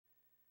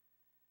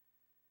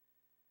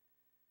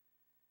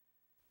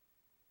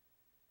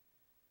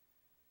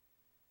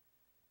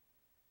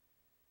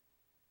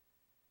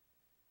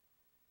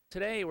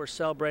Today we're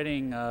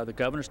celebrating the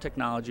Governor's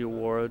Technology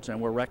Awards,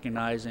 and we're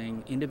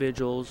recognizing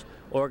individuals,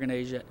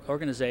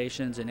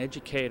 organizations, and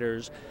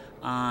educators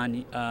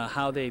on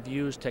how they've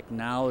used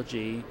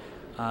technology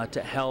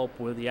to help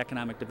with the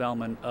economic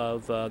development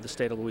of the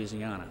state of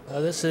Louisiana.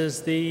 This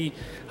is I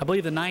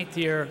believe, the 9th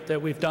year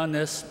that we've done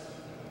this.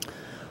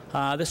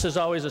 This is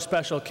always a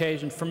special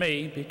occasion for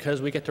me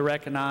because we get to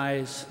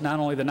recognize not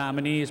only the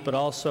nominees but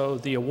also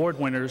the award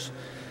winners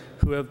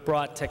who have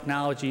brought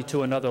technology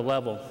to another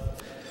level.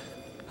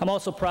 I'm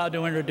also proud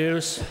to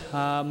introduce,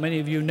 many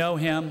of you know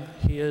him,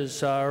 he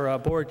is our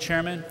board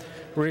chairman,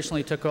 who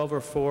recently took over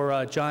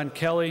for John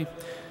Kelly,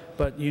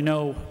 but you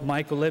know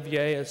Mike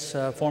Olivier as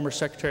former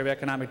Secretary of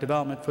Economic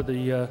Development for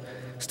the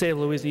state of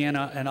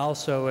Louisiana and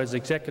also as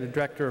Executive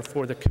Director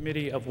for the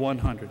Committee of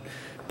 100.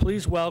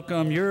 Please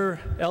welcome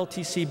your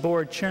LTC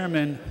board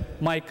chairman,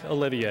 Mike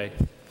Olivier.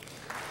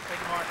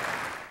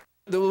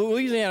 The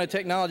Louisiana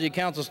Technology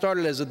Council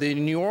started as the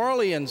New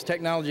Orleans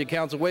Technology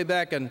Council way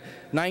back in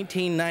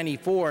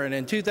 1994, and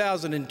in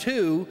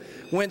 2002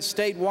 went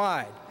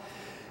statewide.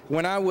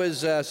 When I was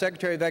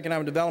Secretary of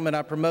Economic Development,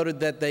 I promoted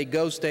that they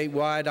go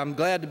statewide. I'm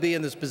glad to be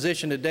in this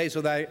position today so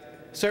that I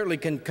certainly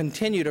can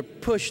continue to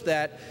push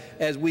that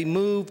as we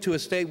move to a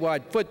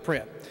statewide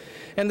footprint.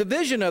 And the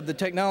vision of the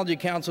Technology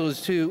Council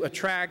is to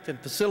attract and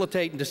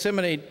facilitate and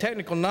disseminate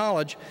technical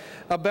knowledge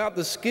about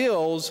the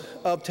skills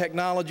of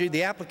technology,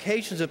 the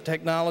applications of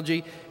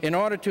technology, in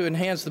order to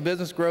enhance the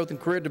business growth and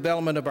career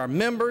development of our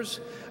members,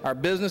 our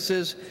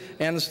businesses,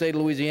 and the state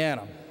of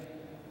Louisiana.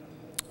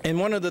 And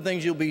one of the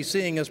things you'll be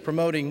seeing us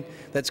promoting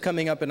that's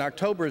coming up in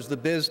October is the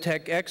Biz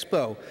Tech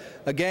Expo.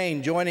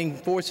 Again, joining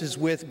forces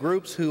with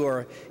groups who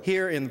are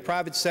here in the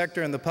private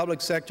sector and the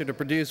public sector to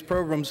produce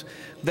programs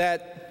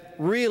that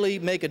really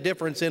make a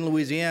difference in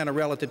Louisiana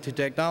relative to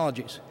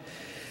technologies.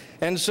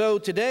 And so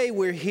today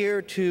we're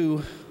here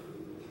to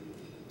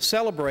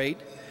celebrate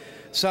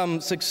some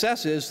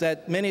successes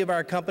that many of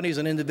our companies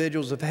and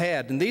individuals have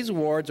had. And these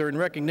awards are in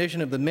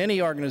recognition of the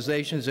many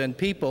organizations and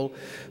people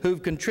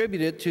who've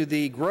contributed to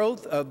the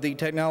growth of the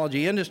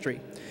technology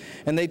industry.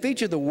 And they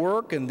feature the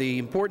work and the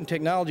important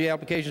technology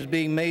applications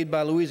being made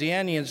by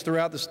Louisianians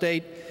throughout the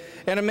state,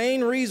 and a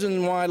main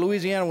reason why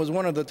Louisiana was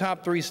one of the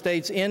top 3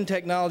 states in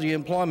technology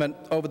employment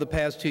over the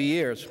past 2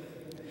 years.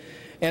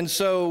 And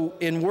so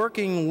in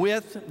working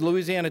with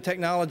Louisiana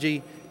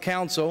Technology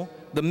Council,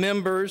 the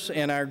members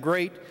and our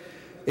great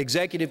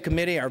executive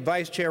committee, our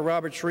Vice Chair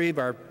Robert Shreve,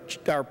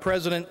 our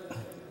President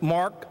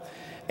Mark,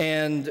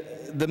 and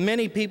the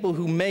many people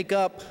who make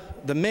up,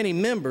 the many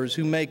members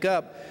who make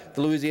up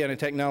the Louisiana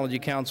Technology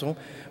Council,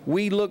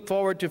 we look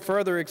forward to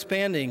further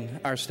expanding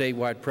our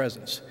statewide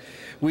presence.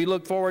 We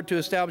look forward to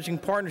establishing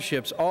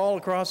partnerships all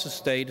across the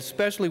state,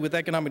 especially with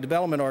economic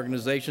development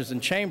organizations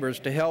and chambers,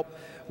 to help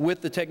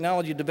with the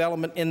technology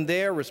development in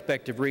their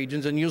respective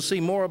regions, and you'll see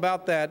more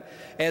about that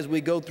as we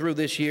go through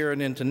this year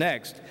and into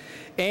next.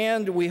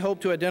 And we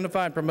hope to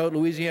identify and promote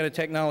Louisiana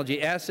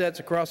technology assets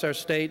across our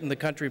state and the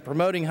country,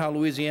 promoting how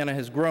Louisiana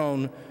has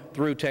grown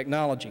through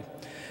technology.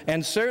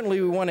 And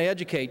certainly we want to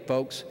educate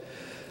folks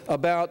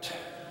about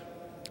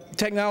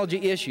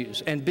technology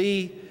issues, and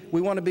we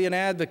want to be an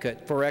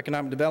advocate for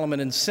economic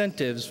development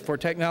incentives for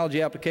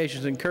technology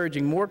applications,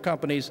 encouraging more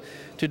companies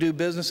to do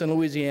business in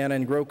Louisiana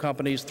and grow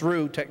companies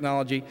through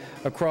technology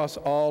across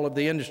all of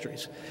the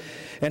industries.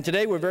 And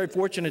today we're very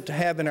fortunate to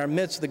have in our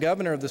midst the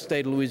governor of the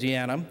state of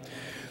Louisiana,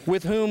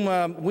 with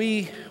whom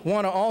we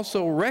want to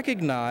also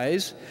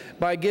recognize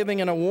by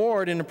giving an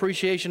award in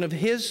appreciation of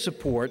his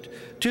support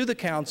to the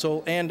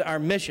council and our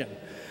mission.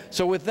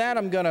 So with that,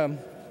 I'm going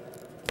to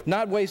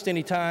not waste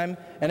any time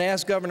and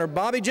ask Governor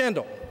Bobby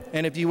Jindal,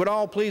 and if you would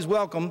all please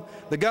welcome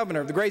the governor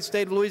of the great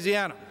state of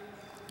Louisiana.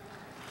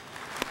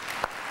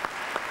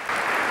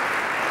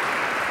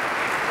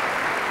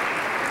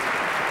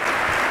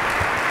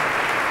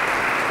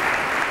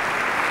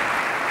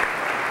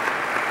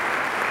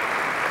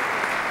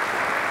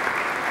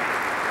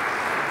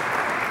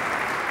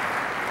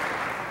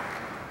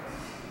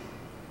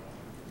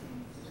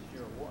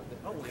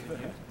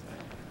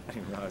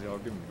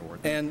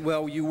 And,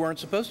 well, you weren't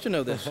supposed to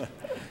know this.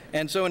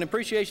 And so in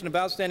appreciation of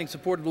outstanding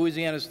support of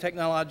Louisiana's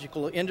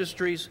technological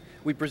industries,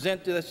 we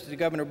present this to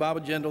Governor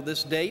Bobby Jindal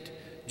this date,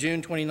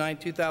 June 29,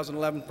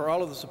 2011, for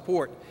all of the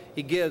support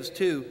he gives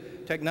to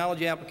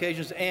technology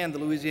applications and the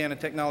Louisiana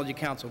Technology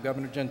Council.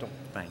 Governor Jindal.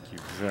 Thank you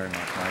very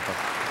much, Michael.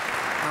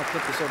 I'll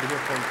put this over here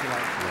for you if you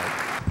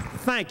like.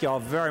 Thank you all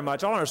very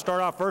much. I want to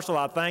start off first of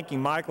all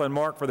thanking Michael and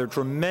Mark for their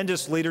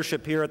tremendous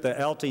leadership here at the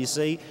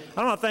LTC.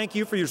 I want to thank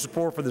you for your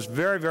support for this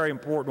very, very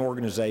important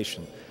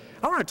organization.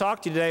 I want to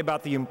talk to you today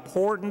about the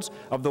importance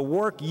of the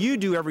work you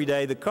do every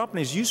day, the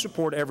companies you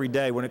support every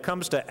day when it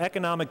comes to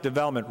economic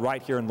development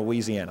right here in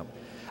Louisiana.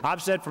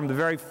 I've said from the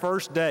very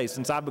first day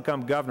since I've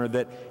become governor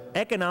that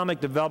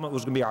economic development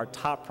was going to be our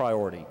top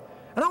priority.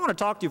 And I want to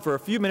talk to you for a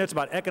few minutes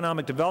about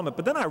economic development,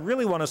 but then I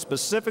really want to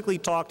specifically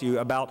talk to you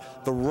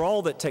about the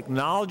role that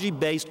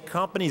technology-based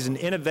companies and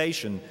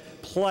innovation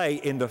play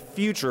in the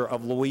future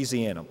of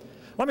Louisiana.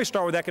 Let me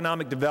start with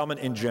economic development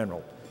in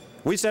general.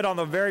 We said on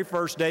the very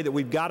first day that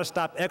we've got to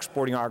stop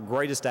exporting our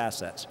greatest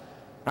assets.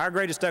 Our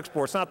greatest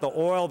export's not the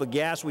oil, the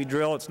gas we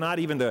drill, it's not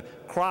even the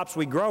crops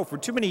we grow. For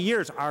too many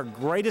years, our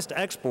greatest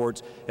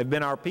exports have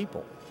been our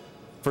people.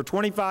 For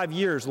 25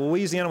 years,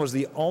 Louisiana was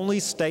the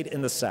only state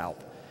in the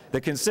South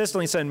that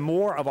consistently sent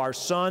more of our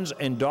sons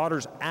and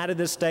daughters out of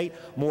this state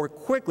more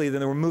quickly than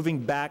they were moving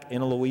back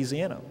into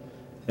Louisiana.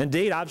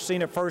 Indeed, I've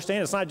seen it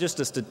firsthand. It's not just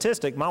a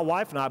statistic. My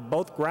wife and I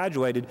both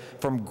graduated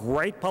from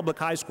great public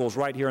high schools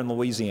right here in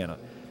Louisiana.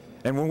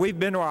 And when we've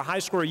been to our high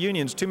school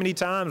reunions, too many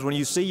times when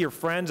you see your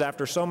friends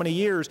after so many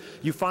years,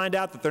 you find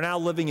out that they're now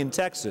living in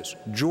Texas,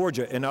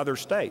 Georgia, and other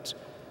states.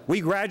 We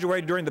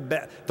graduated during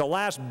the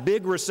last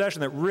big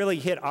recession that really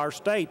hit our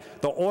state,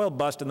 the oil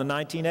bust in the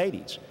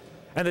 1980s.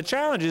 And the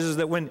challenge is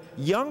that when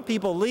young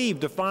people leave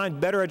to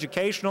find better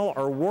educational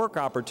or work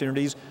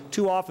opportunities,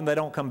 too often they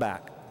don't come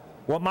back.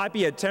 What might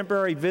be a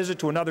temporary visit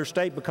to another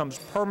state becomes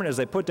permanent as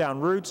they put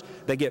down roots,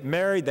 they get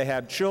married, they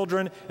have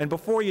children, and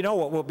before you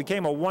know it, what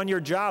became a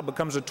one-year job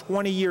becomes a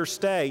 20-year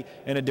stay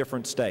in a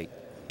different state.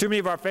 Too many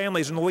of our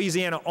families in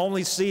Louisiana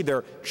only see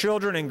their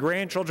children and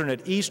grandchildren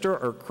at Easter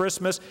or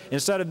Christmas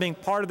instead of being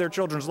part of their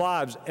children's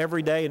lives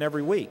every day and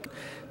every week.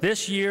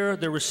 This year,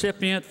 the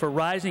recipient for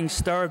Rising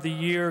Star of the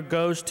Year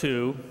goes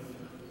to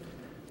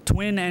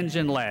Twin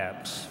Engine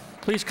Labs.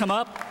 Please come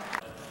up.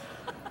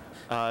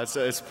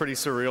 It's pretty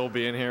surreal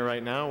being here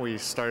right now. We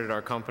started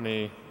our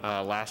company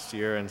last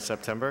year in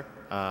September.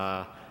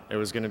 It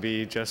was going to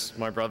be just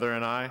my brother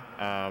and I.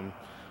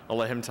 I'll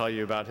let him tell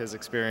you about his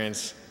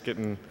experience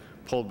getting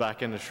pulled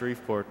back into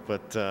Shreveport,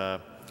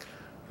 but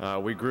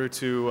we grew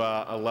to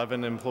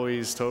 11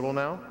 employees total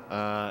now,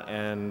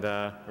 and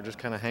we're just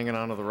kind of hanging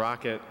on to the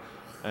rocket,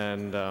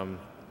 and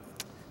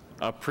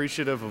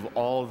appreciative of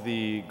all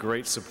the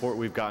great support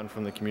we've gotten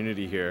from the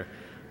community here.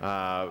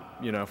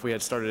 You know, if we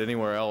had started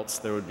anywhere else,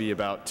 there would be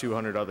about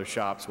 200 other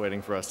shops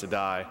waiting for us to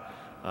die.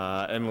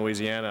 In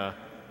Louisiana,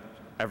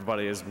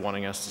 everybody is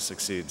wanting us to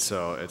succeed,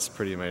 so it's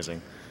pretty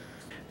amazing.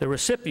 The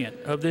recipient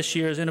of this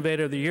year's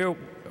Innovator of the Year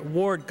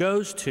award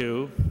goes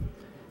to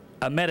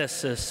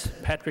Emeritus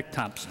Patrick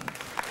Thompson.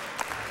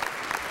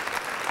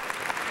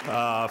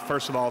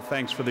 First of all,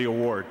 thanks for the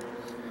award.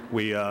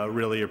 We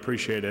really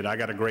appreciate it. I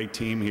got a great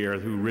team here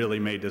who really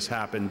made this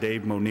happen.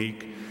 Dave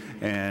Monique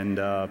and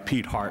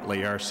Pete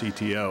Hartley, our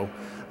CTO.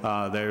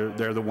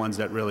 They're the ones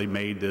that really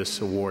made this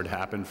award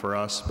happen for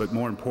us. But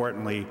more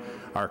importantly,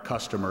 our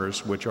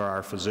customers, which are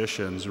our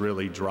physicians,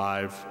 really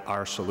drive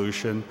our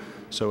solution.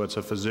 So it's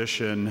a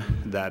physician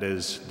that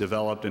is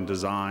developed and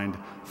designed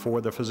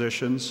for the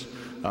physicians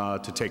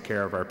to take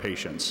care of our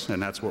patients.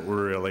 And that's what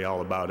we're really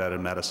all about at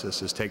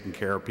Emeritus, is taking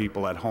care of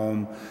people at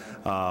home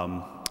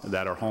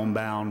that are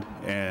homebound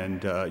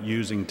and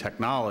using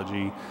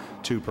technology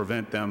to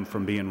prevent them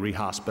from being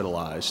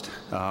rehospitalized.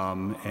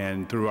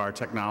 And through our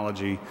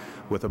technology,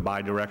 with a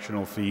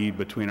bidirectional feed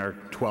between our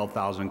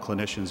 12,000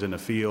 clinicians in the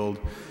field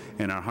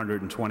and our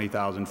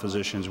 120,000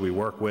 physicians we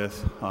work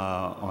with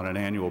on an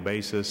annual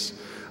basis,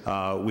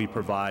 we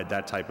provide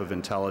that type of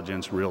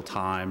intelligence real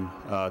time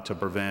to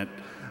prevent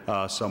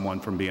someone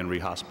from being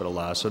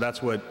rehospitalized. So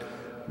that's what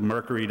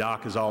Mercury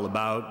Doc is all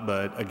about,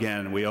 but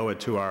again, we owe it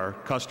to our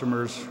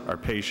customers, our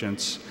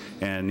patients,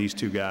 and these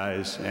two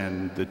guys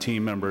and the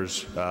team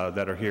members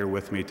that are here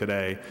with me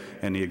today,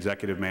 and the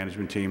executive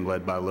management team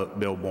led by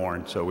Bill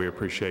Bourne. So we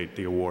appreciate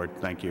the award.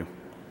 Thank you.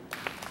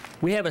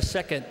 We have a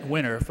second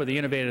winner for the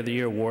Innovator of the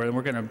Year award, and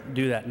we're going to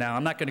do that now.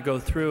 I'm not going to go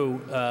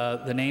through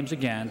the names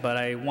again, but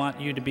I want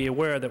you to be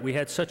aware that we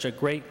had such a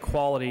great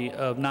quality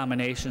of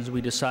nominations,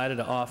 we decided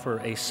to offer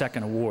a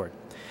second award.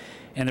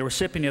 And the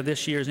recipient of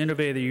this year's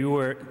Innovator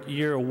of the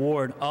Year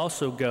award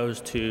also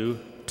goes to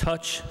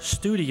Touch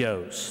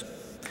Studios.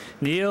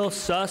 Neil,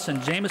 Suss,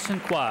 and Jameson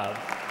Quab.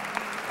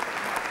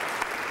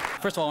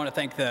 First of all, I want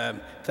to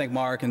thank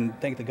Mark and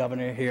thank the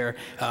governor here.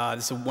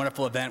 This is a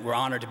wonderful event. We're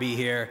honored to be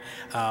here.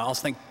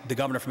 Also thank the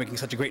governor for making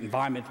such a great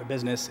environment for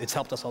business. It's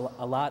helped us a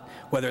lot,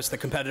 whether it's the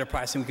competitive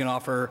pricing we can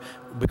offer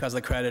because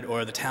of the credit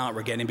or the talent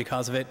we're getting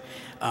because of it.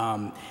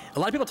 A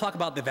lot of people talk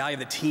about the value of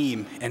the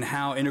team and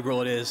how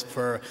integral it is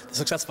for the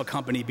success of a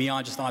company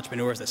beyond just the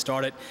entrepreneurs that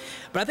start it.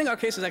 But I think our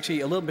case is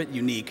actually a little bit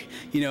unique.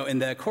 You know, in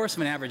the course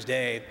of an average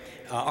day,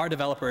 our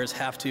developers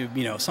have to,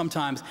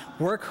 sometimes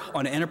work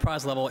on an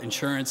enterprise level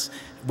insurance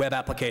web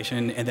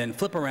application and then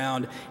flip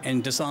around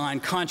and design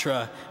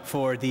Contra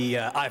for the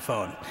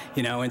iPhone,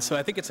 and so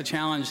I think it's a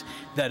challenge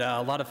that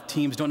a lot of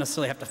teams don't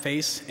necessarily have to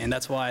face, and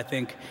that's why I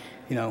think,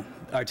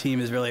 our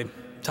team is really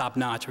top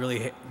notch,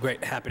 really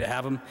great, happy to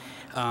have them.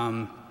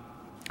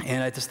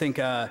 And I just think,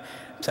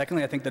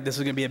 secondly, I think that this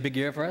is going to be a big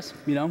year for us,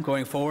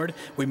 going forward.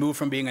 We move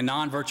from being a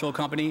non-virtual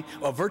company,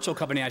 or virtual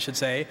company, I should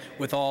say,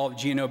 with all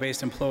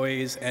GNO-based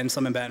employees and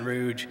some in Baton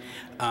Rouge,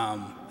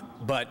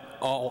 but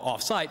all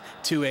off-site,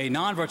 to a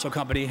non-virtual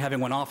company having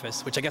one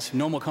office, which I guess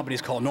normal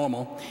companies call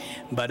normal.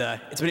 But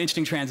it's been an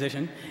interesting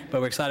transition,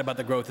 but we're excited about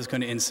the growth that's going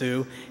to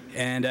ensue.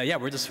 And yeah,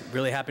 we're just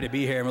really happy to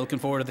be here, and we're looking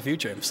forward to the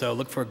future. So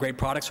look for great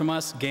products from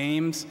us,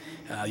 games,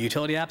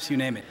 utility apps, you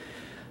name it.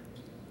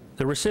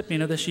 The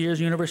recipient of this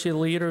year's University of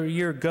the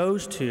Year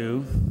goes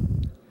to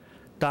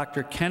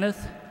Dr.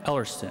 Kenneth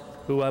Ellerston,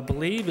 who I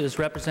believe is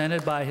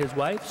represented by his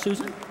wife,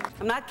 Susan.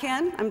 I'm not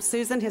Ken, I'm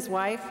Susan, his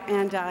wife,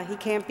 and he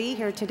can't be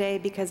here today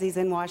because he's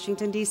in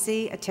Washington,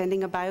 D.C.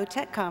 attending a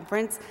biotech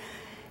conference.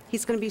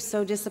 He's going to be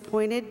so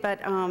disappointed, but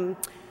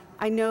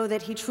I know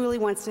that he truly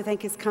wants to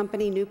thank his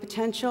company, New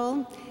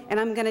Potential, and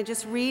I'm going to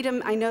just read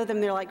them. I know them,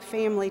 they're like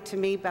family to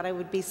me, but I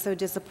would be so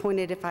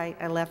disappointed if I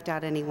left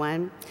out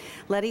anyone.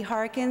 Letty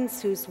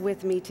Harkins, who's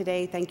with me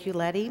today, thank you,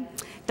 Letty.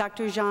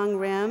 Dr. Zhang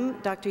Rim,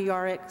 Dr.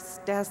 Yarek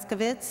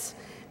Staskovitz,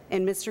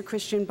 and Mr.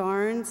 Christian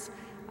Barnes.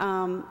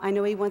 I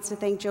know he wants to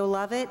thank Joe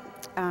Lovett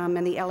and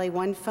the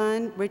LA1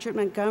 Fund, Richard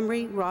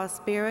Montgomery,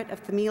 Ross Barrett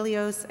of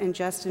Themelios, and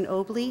Justin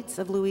Obleitz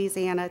of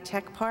Louisiana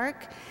Tech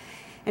Park.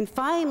 And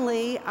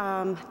finally,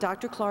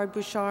 Dr. Claude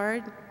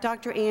Bouchard,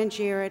 Dr. Ann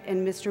Jarrett,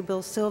 and Mr.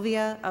 Bill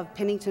Sylvia of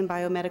Pennington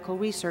Biomedical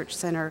Research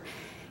Center.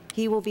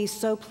 He will be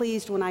so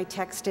pleased when I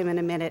text him in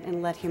a minute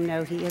and let him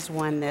know he has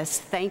won this.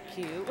 Thank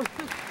you.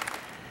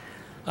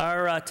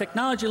 Our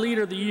Technology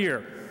Leader of the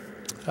Year.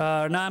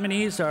 Our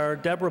nominees are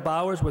Deborah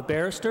Bowers with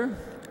Barrister,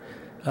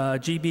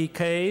 G.B.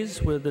 Kays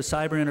with the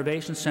Cyber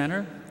Innovation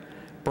Center,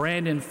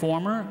 Brandon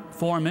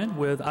Foreman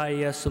with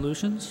IES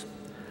Solutions,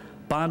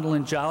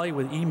 Bondlin Jolly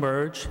with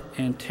eMerge,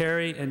 and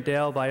Terry and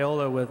Dale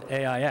Viola with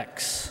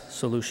AIX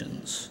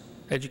Solutions,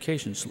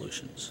 Education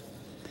Solutions.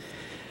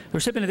 The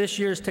recipient of this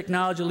year's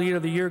Technology Leader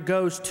of the Year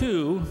goes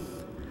to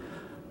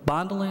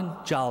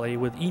Bondlin Jolly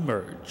with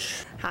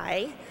eMerge.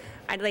 Hi.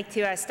 I'd like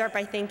to start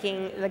by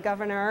thanking the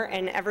governor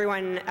and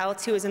everyone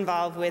else who is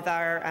involved with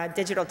our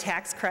digital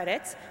tax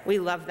credits. We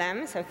love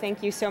them, so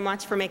thank you so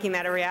much for making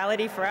that a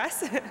reality for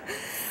us.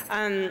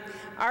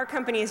 Our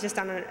company is just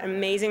on an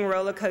amazing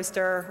roller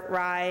coaster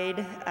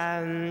ride.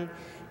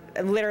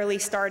 Literally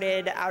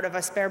started out of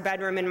a spare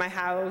bedroom in my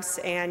house,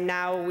 and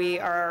now we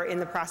are in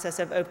the process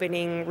of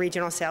opening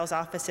regional sales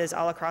offices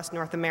all across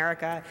North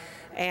America.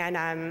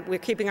 And we're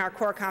keeping our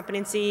core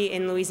competency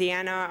in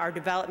Louisiana. Our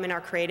development,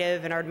 our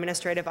creative, and our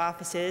administrative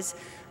offices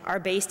are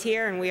based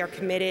here, and we are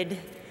committed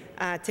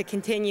to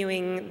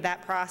continuing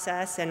that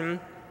process. And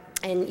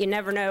you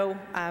never know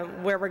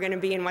where we're going to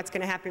be and what's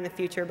going to happen in the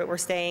future, but we're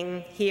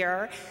staying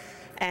here.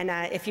 And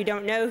if you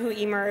don't know who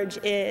eMerge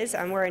is,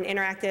 we're an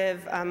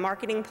interactive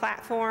marketing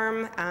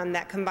platform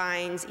that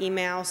combines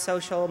email,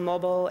 social,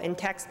 mobile, and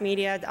text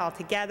media all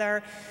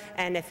together.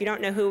 And if you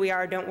don't know who we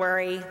are, don't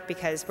worry,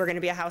 because we're going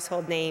to be a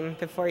household name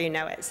before you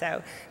know it.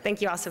 So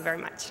thank you all so very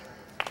much.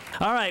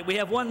 All right, we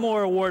have one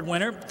more award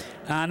winner,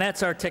 and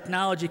that's our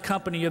Technology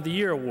Company of the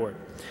Year award.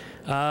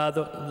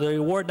 The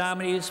award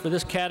nominees for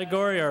this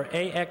category are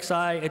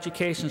AXI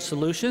Education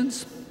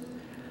Solutions,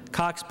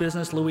 Cox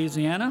Business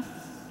Louisiana,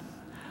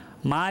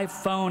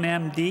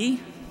 MyPhoneMD,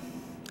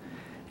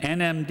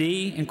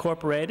 NMD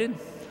Incorporated,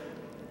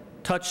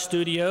 Touch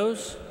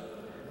Studios,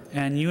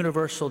 and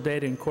Universal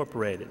Data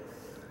Incorporated.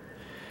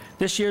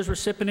 This year's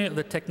recipient of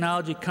the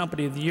Technology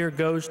Company of the Year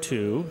goes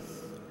to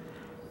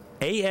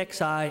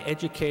AXI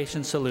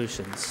Education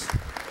Solutions.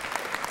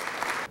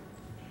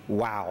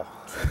 Wow.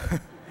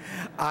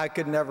 I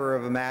could never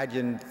have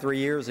imagined 3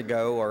 years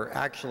ago, or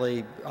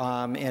actually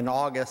in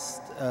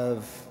August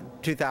of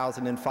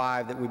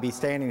 2005, that we'd be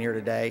standing here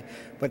today,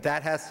 but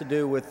that has to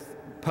do with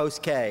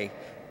post-K,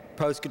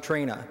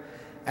 post-Katrina.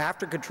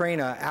 After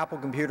Katrina, Apple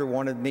Computer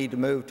wanted me to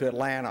move to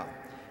Atlanta,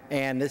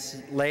 and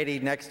this lady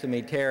next to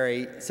me,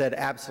 Terry, said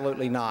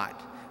absolutely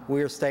not.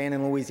 We're staying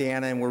in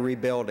Louisiana and we're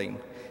rebuilding.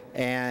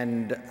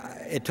 And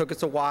it took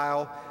us a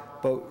while,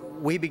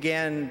 but we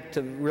began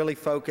to really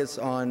focus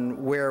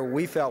on where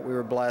we felt we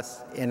were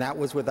blessed, and that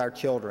was with our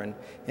children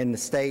in the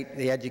state,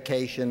 the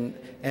education,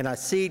 and a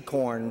seed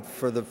corn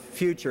for the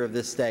future of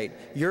this state.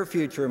 Your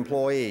future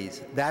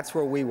employees, that's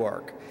where we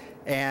work.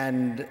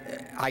 And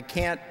I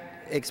can't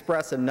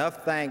express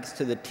enough thanks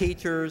to the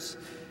teachers,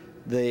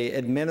 the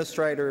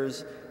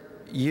administrators,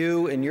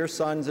 you and your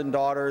sons and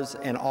daughters,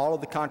 and all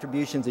of the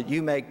contributions that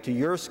you make to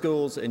your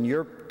schools and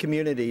your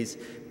communities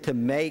to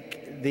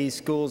make these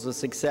schools a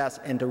success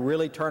and to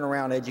really turn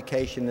around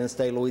education in the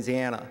state of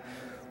Louisiana.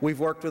 We've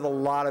worked with a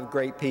lot of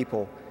great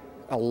people,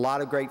 a lot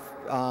of great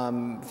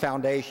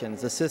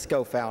foundations, the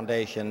Cisco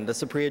Foundation, the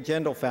Supriya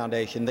Jindal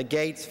Foundation, the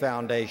Gates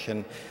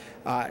Foundation,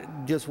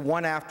 just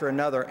one after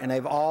another, and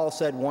they've all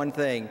said one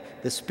thing: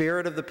 the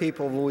spirit of the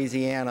people of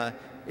Louisiana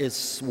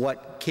is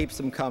what keeps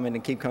them coming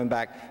and keep coming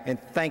back. And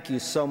thank you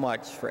so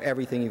much for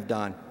everything you've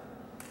done.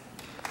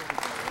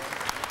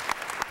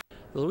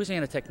 The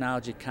Louisiana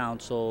Technology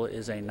Council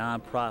is a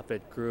nonprofit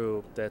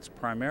group that's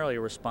primarily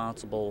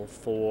responsible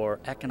for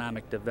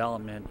economic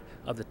development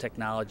of the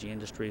technology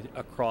industry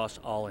across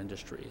all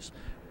industries.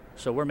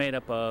 So we're made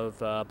up of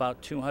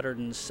about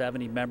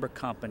 270 member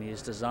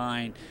companies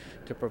designed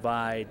to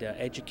provide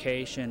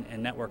education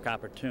and network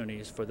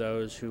opportunities for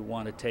those who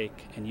want to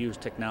take and use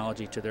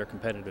technology to their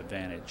competitive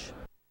advantage.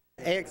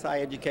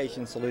 AXI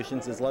Education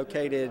Solutions is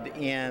located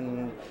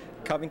in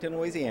Covington,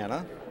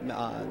 Louisiana,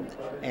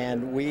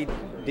 and we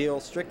deal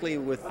strictly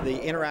with the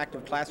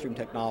interactive classroom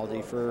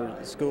technology for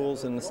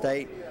schools in the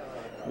state.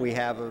 We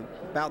have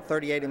about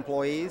 38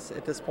 employees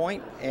at this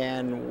point,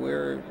 and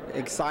we're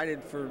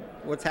excited for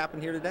what's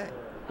happened here today.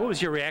 What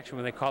was your reaction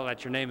when they called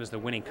out your name as the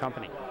winning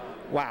company?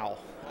 Wow.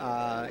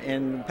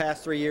 In the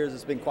past 3 years,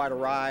 it's been quite a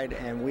ride,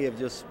 and we have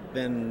just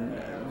been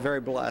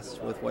very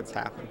blessed with what's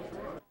happened.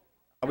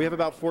 We have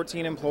about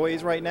 14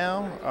 employees right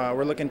now.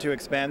 We're looking to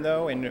expand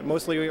though, and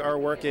mostly our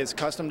work is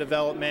custom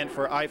development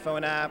for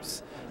iPhone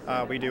apps.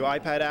 We do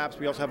iPad apps.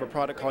 We also have a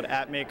product called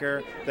App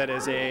Maker that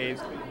is a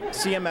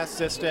CMS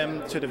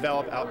system to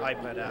develop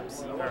iPad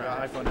apps, or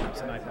iPhone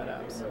apps and iPad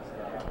apps.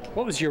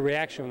 What was your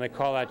reaction when they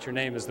called out your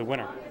name as the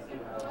winner?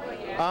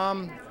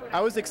 I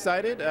was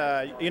excited.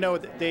 You know,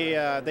 they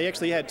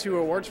actually had 2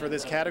 awards for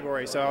this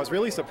category, so I was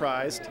really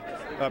surprised,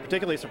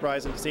 particularly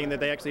surprised in seeing that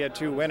they actually had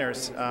 2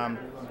 winners.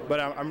 But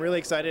I'm really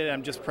excited.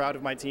 I'm just proud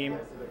of my team,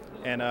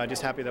 and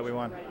just happy that we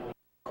won.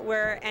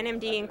 We're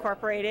NMD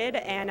Incorporated,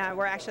 and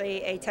we're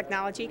actually a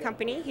technology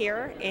company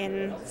here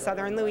in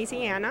southern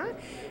Louisiana.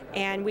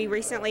 And we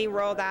recently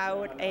rolled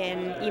out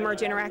an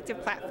eMerge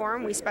interactive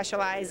platform. We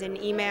specialize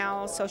in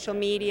email, social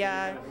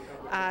media,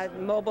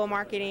 mobile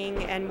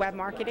marketing, and web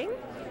marketing.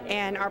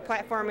 And our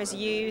platform is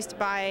used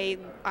by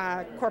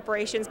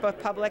corporations,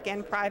 both public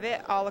and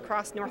private, all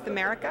across North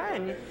America.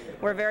 And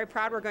we're very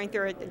proud. We're going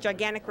through a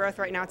gigantic growth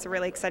right now. It's a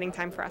really exciting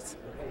time for us.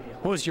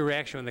 What was your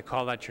reaction when they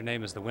called out your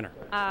name as the winner?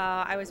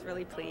 I was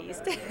really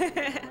pleased.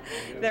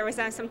 There was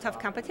some tough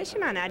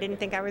competition on it. I didn't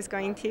think I was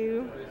going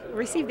to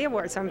receive the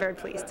award, so I'm very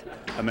pleased.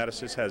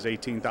 Amedisys has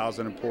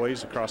 18,000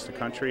 employees across the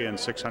country and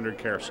 600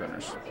 care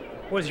centers.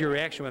 What was your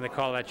reaction when they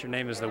called out your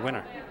name as the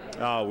winner?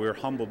 We're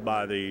humbled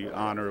by the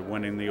honor of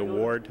winning the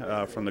award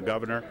from the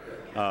governor.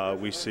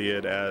 We see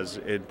it as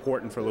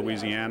important for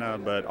Louisiana,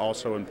 but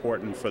also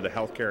important for the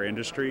healthcare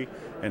industry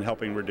and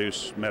helping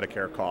reduce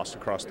Medicare costs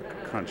across the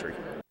country.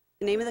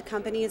 The name of the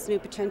company is New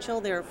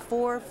Potential. There are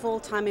 4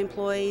 full-time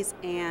employees,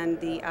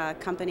 and the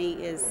company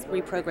is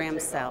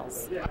Reprogrammed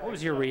Cells. What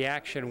was your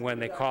reaction when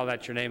they called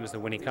out your name as the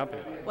winning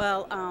company?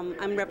 Well,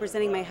 I'm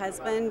representing my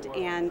husband,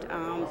 and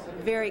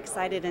very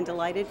excited and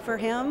delighted for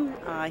him.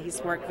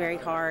 He's worked very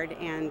hard,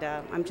 and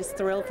I'm just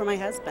thrilled for my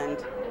husband.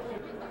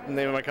 The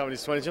name of my company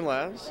is 20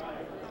 Labs.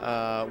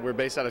 We're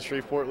based out of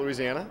Shreveport,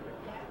 Louisiana.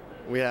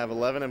 We have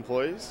 11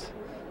 employees,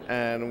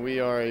 and we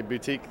are a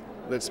boutique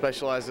that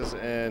specializes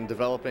in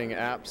developing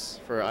apps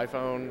for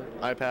iPhone,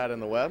 iPad,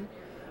 and the web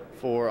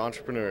for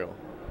entrepreneurial.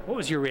 What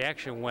was your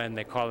reaction when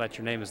they called out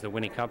your name as the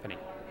winning company?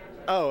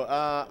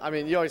 I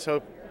mean, you always try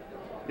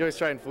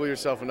and fool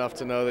yourself enough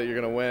to know that you're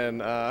going to win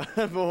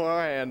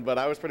beforehand, but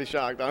I was pretty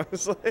shocked,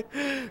 honestly.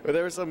 But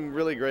there was some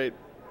really great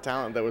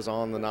talent that was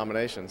on the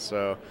nominations,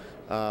 so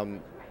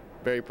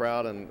very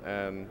proud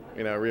and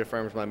you know,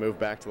 reaffirms my move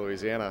back to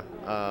Louisiana.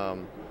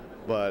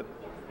 But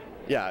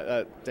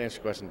yeah, to answer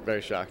your question,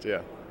 very shocked,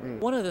 yeah.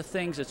 One of the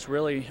things that's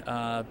really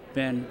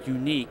been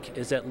unique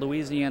is that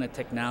Louisiana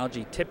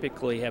technology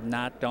typically have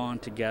not gone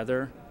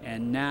together,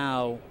 and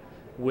now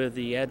with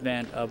the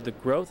advent of the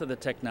growth of the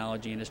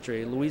technology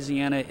industry,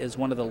 Louisiana is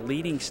one of the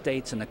leading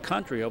states in the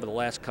country over the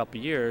last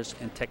couple of years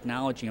in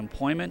technology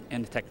employment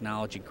and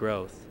technology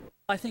growth.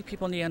 I think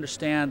people need to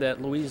understand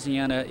that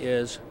Louisiana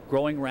is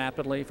growing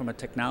rapidly from a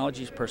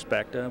technology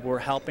perspective. We're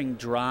helping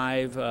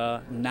drive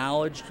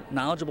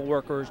knowledgeable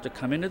workers to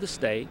come into the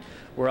state.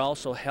 We're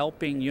also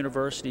helping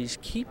universities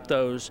keep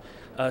those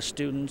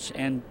students,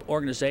 and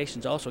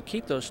organizations also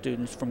keep those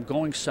students from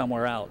going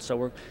somewhere else. So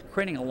we're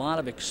creating a lot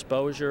of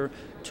exposure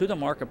to the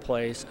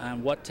marketplace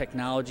on what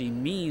technology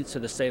means to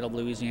the state of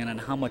Louisiana and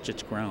how much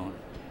it's grown.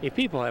 If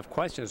people have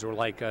questions or would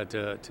like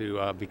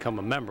to become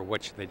a member,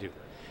 what should they do?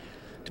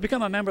 To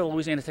become a member of the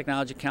Louisiana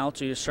Technology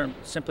Council, you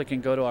simply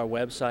can go to our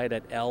website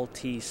at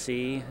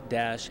ltc-la.org,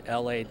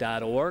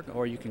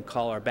 or you can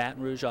call our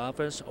Baton Rouge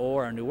office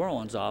or our New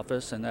Orleans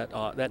office, and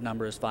that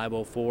number is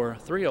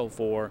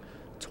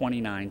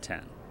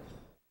 504-304-2910.